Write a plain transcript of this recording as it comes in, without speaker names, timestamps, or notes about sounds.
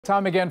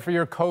Time again for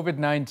your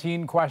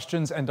COVID-19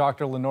 questions, and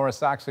Dr. Lenora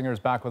Saxinger is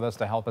back with us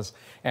to help us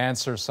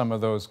answer some of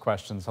those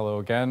questions. Hello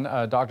again,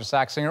 Dr.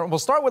 Saxinger. We'll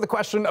start with a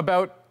question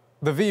about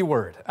the V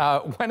word.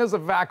 When is a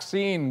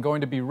vaccine going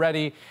to be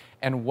ready,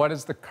 and what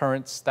is the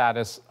current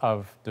status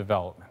of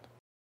development?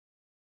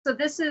 So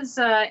this is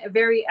a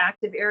very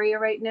active area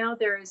right now.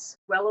 There's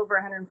well over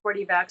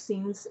 140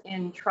 vaccines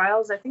in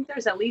trials. I think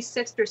there's at least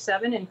 6 or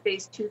 7 in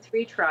phase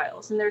 2-3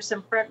 trials, and there's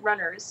some front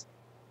runners.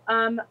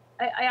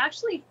 I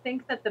actually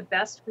think that the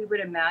best we would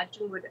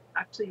imagine would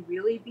actually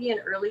really be in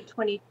early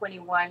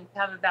 2021 to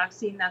have a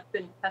vaccine that's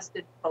been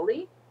tested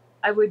fully.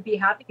 I would be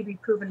happy to be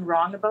proven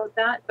wrong about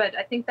that, but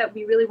I think that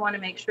we really want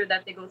to make sure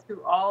that they go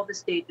through all the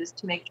stages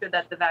to make sure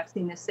that the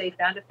vaccine is safe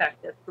and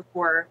effective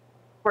before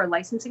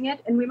licensing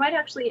it. And we might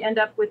actually end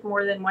up with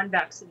more than one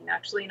vaccine,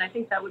 actually, and I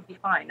think that would be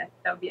fine. I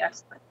think that would be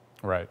excellent.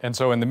 Right. And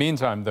so in the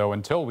meantime, though,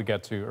 until we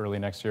get to early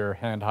next year,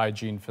 hand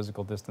hygiene,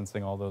 physical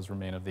distancing, all those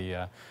remain of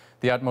the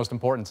utmost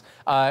importance.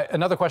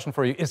 Another question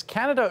for you. Is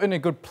Canada in a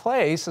good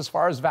place as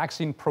far as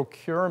vaccine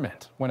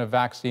procurement when a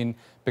vaccine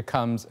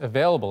becomes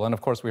available? And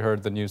of course, we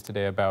heard the news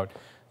today about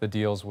the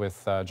deals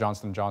with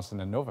Johnson &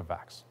 Johnson and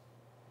Novavax.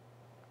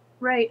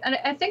 Right. And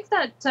I think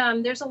that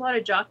there's a lot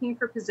of jockeying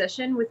for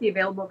position with the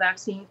available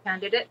vaccine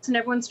candidates, and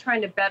everyone's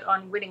trying to bet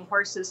on winning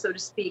horses, so to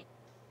speak.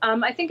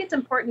 I think it's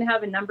important to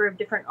have a number of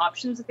different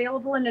options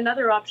available. And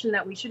another option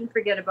that we shouldn't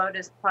forget about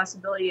is the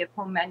possibility of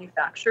home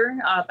manufacture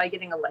by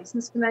getting a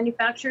license to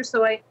manufacture.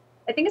 So I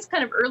think it's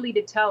kind of early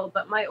to tell,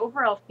 but my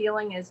overall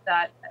feeling is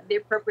that the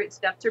appropriate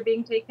steps are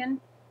being taken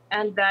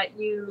and that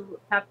you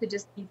have to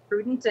just be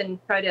prudent and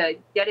try to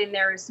get in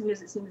there as soon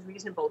as it seems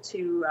reasonable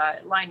to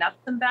line up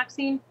some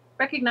vaccine,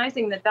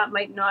 recognizing that that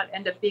might not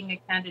end up being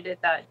a candidate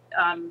that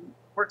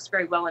works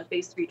very well in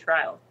phase 3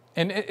 trials.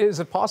 And is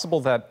it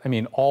possible that, I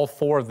mean, all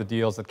 4 of the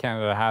deals that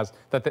Canada has,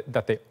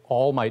 that they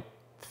all might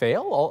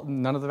fail?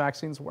 None of the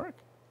vaccines work?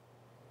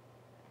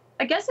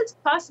 I guess it's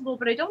possible,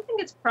 but I don't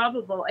think it's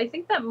probable. I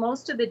think that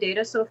most of the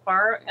data so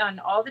far on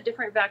all the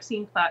different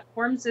vaccine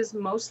platforms is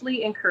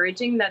mostly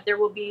encouraging that there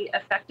will be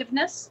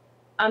effectiveness.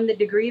 The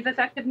degree of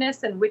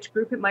effectiveness and which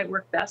group it might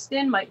work best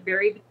in might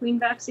vary between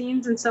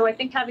vaccines. And so I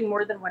think having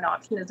more than one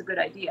option is a good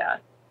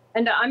idea.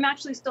 And I'm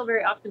actually still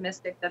very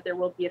optimistic that there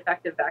will be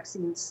effective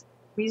vaccines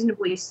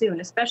reasonably soon,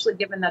 especially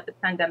given that the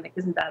pandemic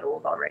isn't that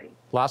old already.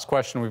 Last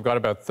question, we've got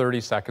about 30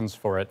 seconds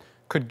for it.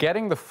 Could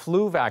getting the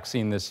flu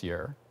vaccine this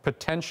year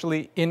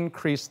potentially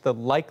increase the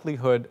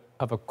likelihood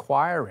of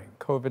acquiring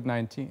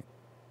COVID-19?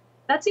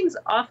 That seems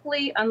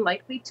awfully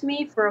unlikely to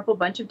me for a whole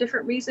bunch of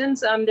different reasons.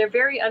 They're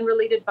very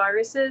unrelated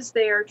viruses.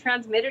 They are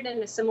transmitted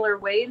in a similar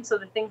way, and so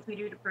the things we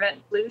do to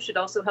prevent flu should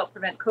also help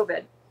prevent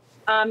COVID.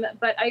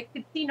 But I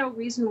could see no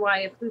reason why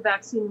a flu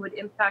vaccine would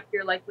impact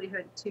your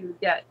likelihood to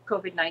get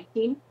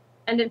COVID-19.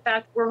 And in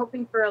fact, we're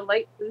hoping for a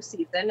light flu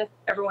season if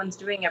everyone's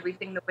doing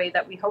everything the way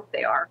that we hope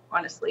they are,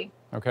 honestly.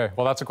 Okay,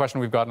 well, that's a question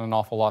we've gotten an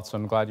awful lot, so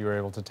I'm glad you were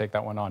able to take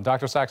that one on.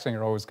 Dr.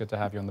 Saxinger, always good to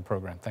have you on the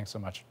program. Thanks so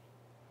much.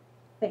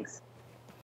 Thanks.